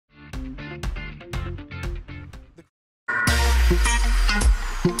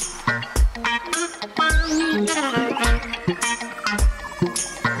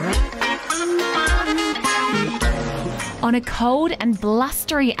On a cold and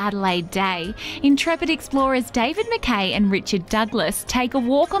blustery Adelaide day, intrepid explorers David Mackay and Richard Douglas take a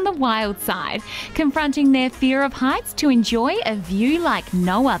walk on the wild side, confronting their fear of heights to enjoy a view like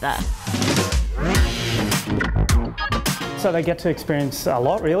no other. So they get to experience a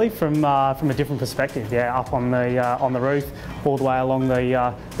lot, really, from a different perspective. Yeah, up on the roof, all the way along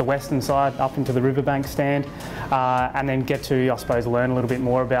the western side, up into the riverbank stand, and then get to, I suppose, learn a little bit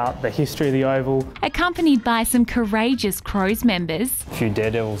more about the history of the Oval. Accompanied by some courageous Crows members. A few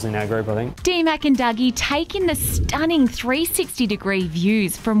daredevils in our group, I think. D-Mac and Dougy take in the stunning 360-degree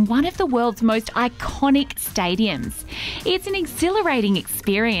views from one of the world's most iconic stadiums. It's an exhilarating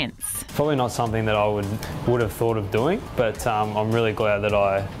experience. Probably not something that I would have thought of doing, but I'm really glad that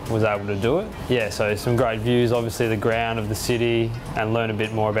I was able to do it. Yeah, so some great views, obviously the ground of the city, and learn a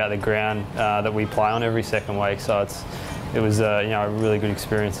bit more about the ground that we play on every second week. So it was a really good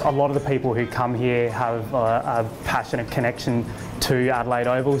experience. A lot of the people who come here have a passionate connection to Adelaide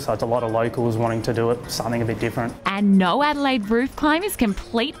Oval, so it's a lot of locals wanting to do it, something a bit different. And no Adelaide Roof Climb is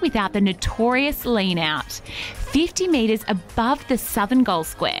complete without the notorious lean out, 50 metres above the southern goal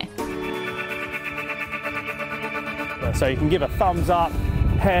square. So you can give a thumbs up,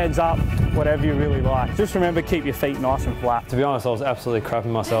 hands up, whatever you really like. Just remember, keep your feet nice and flat. To be honest, I was absolutely crapping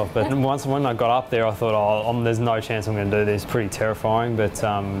myself, but when I got up there, I thought, there's no chance I'm going to do this. Pretty terrifying, but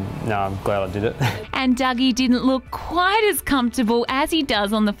no, I'm glad I did it. And Dougy didn't look quite as comfortable as he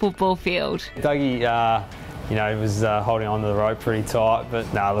does on the football field. Dougy, he was holding onto the rope pretty tight,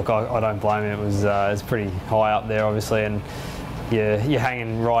 but no, look, I don't blame him. It was pretty high up there, obviously, and yeah, you're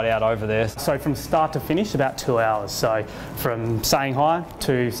hanging right out over there. So from start to finish, about 2 hours. So from saying hi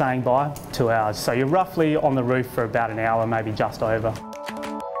to saying bye, 2 hours. So you're roughly on the roof for about an hour, maybe just over.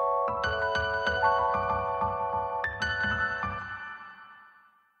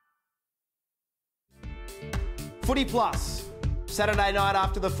 Footy Plus, Saturday night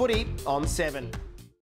after the footy on 7.